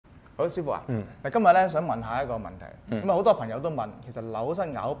好，師傅啊，嗱今日咧想問下一個問題，咁啊好多朋友都問，其實扭膝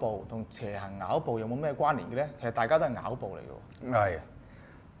拗步同斜行拗步有冇咩關聯嘅咧？其實大家都係拗步嚟嘅喎。係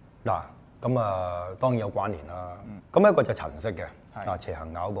嗱，咁啊當然有關聯啦。咁一個就陳式嘅斜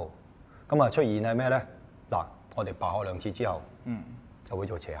行拗步，咁啊出現係咩咧？嗱，我哋白學兩次之後，就會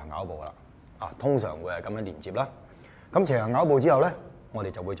做斜行拗步啦。啊，通常會係咁樣連接啦。咁斜行拗步之後咧，我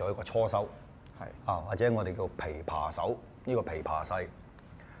哋就會做一個初收，或者我哋叫琵琶手，呢個琵琶勢。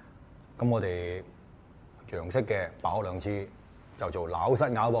咁我哋楊式嘅白學兩次就做扭膝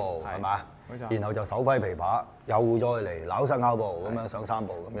拗步，係嘛？然後就手揮琵琶，又再嚟扭膝拗步，咁樣上3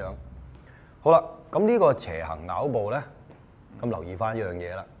步咁樣。好啦，咁呢個斜行拗步咧，咁留意翻一樣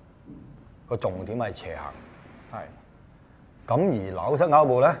嘢啦，個重點係斜行。係。咁而扭膝拗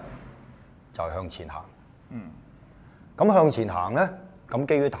步咧，就係向前行。咁向前行咧，咁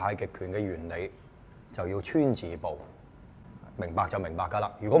基於太極拳嘅原理，就要穿字步。明白就明白㗎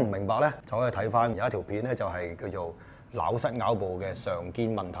啦。如果唔明白咧，就可以睇翻有一條片咧，就係叫做扭膝拗步嘅常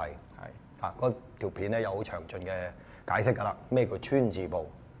見問題。嗰條片咧有好詳盡嘅解釋㗎啦。咩叫穿字步？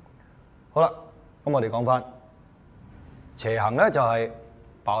好啦，咁我哋講翻斜行咧，就係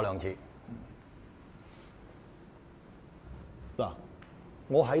爆兩次。嗱，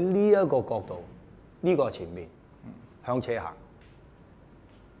我喺呢一個角度，呢個前面向斜行。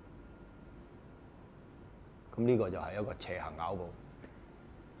咁呢個就係一個斜行拗步，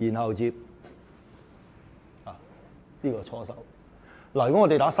然後接呢個初手。嗱，如果我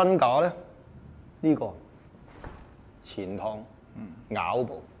哋打身架咧，呢個前趟拗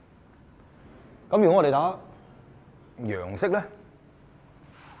步。咁如果我哋打楊式咧，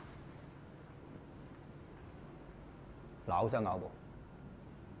扭膝拗步，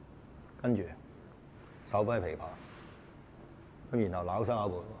跟住手揮琵琶，咁然後扭膝拗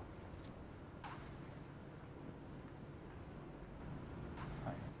步。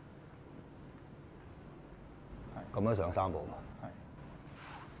咁樣上3步嘛。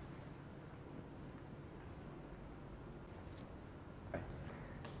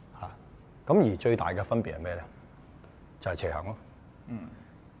咁而最大嘅分別係咩咧？就係斜行咯。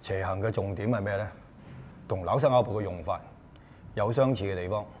斜行嘅重點係咩咧？同扭膝拗步嘅用法有相似嘅地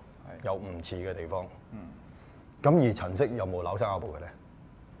方，有唔似嘅地方。咁而陳式有冇扭膝拗步嘅咧？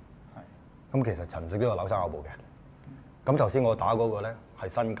咁其實陳式都有扭膝拗步嘅。咁頭先我打嗰個咧係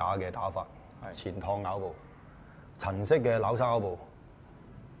身架嘅打法，前趟拗步。陳式嘅扭膝拗步，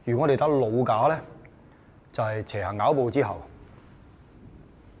如果我哋打老架咧，就係斜行拗步之後，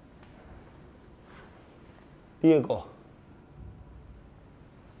呢個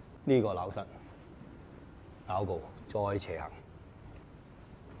扭膝拗步再斜行。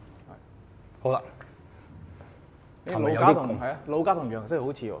好啦，老架同楊式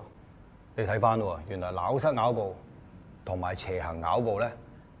好似喎。你睇翻喎，原來扭膝拗步同埋斜行拗步咧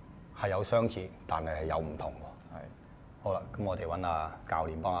係有相似，但係有唔同喎。好啦，咁我哋揾下教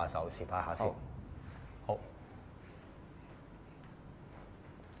練幫下手示範下先。好，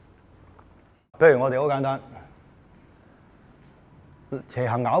譬如我哋好簡單，斜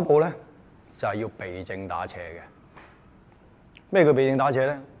行拗步咧就係要避正打斜嘅。咩叫避正打斜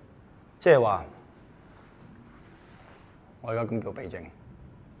咧？即係話我而家咁叫避正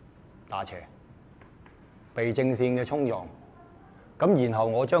打斜，避正線嘅衝撞。咁然後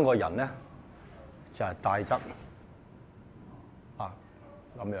我將個人咧就係帶側。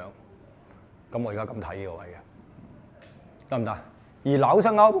咁樣，咁我而家咁睇呢個位嘅，得唔得？而扭膝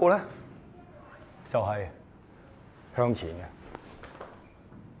拗步咧，就係向前嘅，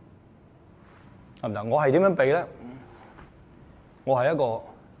得唔得？我係點樣避咧？我係一個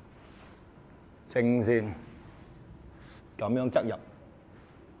正線咁樣側入，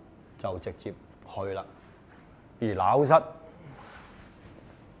就直接去啦。而扭膝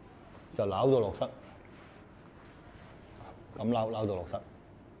就扭到落膝，咁扭到落膝。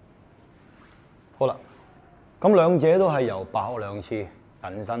好啦，咁兩者都係由白學兩次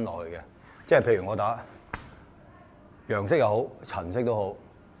引申落去嘅，即係譬如我打楊式又好，陳式都好，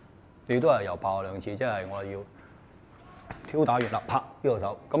你都係由白學兩次，即係我要挑打完啦，拍呢個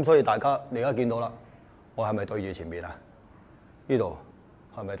手，咁所以大家你而家見到啦，我係咪對住前面啊？呢度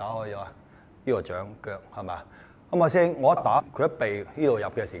係咪打開咗啊？呢個掌腳係咪啊？咁啊先，我一打佢一避呢度入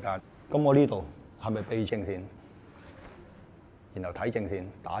嘅時間，咁我呢度係咪避正線？然後睇正線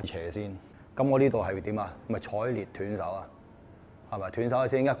打斜先。咁我呢度係點啊？咪採裂斷手啊？係咪斷手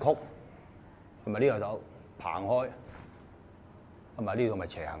先一曲？係咪呢個手掤開？係咪呢度咪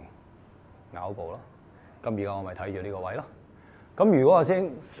斜行拗步咯？咁而家我咪睇住呢個位咯。咁如果我先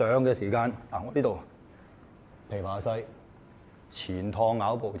上嘅時間，我呢度琵琶勢前趟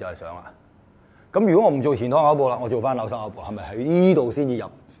拗步就係上啦。咁如果我唔做前趟拗步啦，我做翻扭膝拗步，係咪喺呢度先至入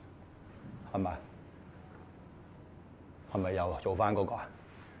係咪？係咪又做翻嗰個啊？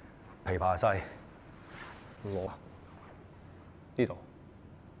琵琶西攞呢度，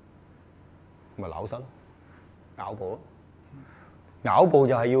咪扭膝咯，拗步咯。拗步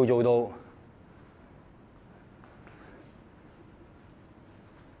就係要做到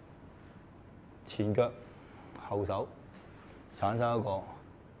前腳後手產生一個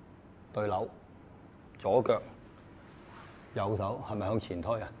對扭，左腳右手係咪向前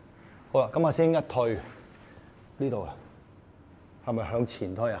推啊？好啦，咁阿師兄一退呢度啦，係咪向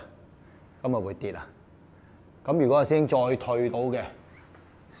前推啊？咁啊會跌啊！咁如果阿師兄再退到嘅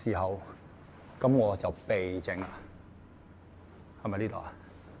時候，咁我就避正啦。係咪呢度啊？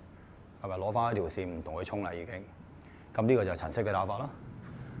係咪攞翻一條線唔同佢衝啦已經？咁呢個就係陳式嘅打法啦。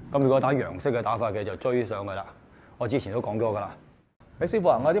咁如果打楊式嘅打法嘅就追上去啦。我之前都講咗㗎啦。師傅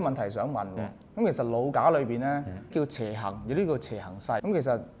啊，我有啲問題想問喎。咁其實老架裏邊咧叫斜行，有呢個斜行勢。咁其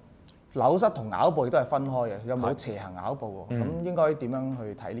實扭膝同拗步亦都係分開嘅，有冇斜行拗步喎？咁應該點樣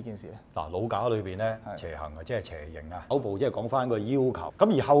去睇呢件事咧？嗱，老架裏邊咧斜行啊，即係斜形啊；拗步即係講翻個要求。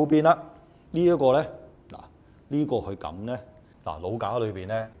咁而後邊啦，呢一個咧，嗱呢個佢咁咧，嗱老架裏邊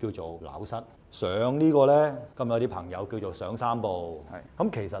咧叫做扭膝。上呢個咧，咁有啲朋友叫做上三步。咁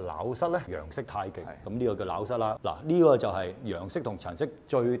其實扭膝咧，楊式太極，咁呢個叫扭膝啦。嗱呢個就係楊式同陳式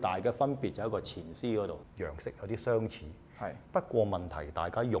最大嘅分別，就喺個前絲嗰度。楊式有啲相似，不過問題大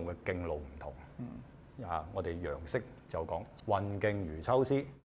家用嘅徑路唔同。我哋楊式就講運徑如抽絲。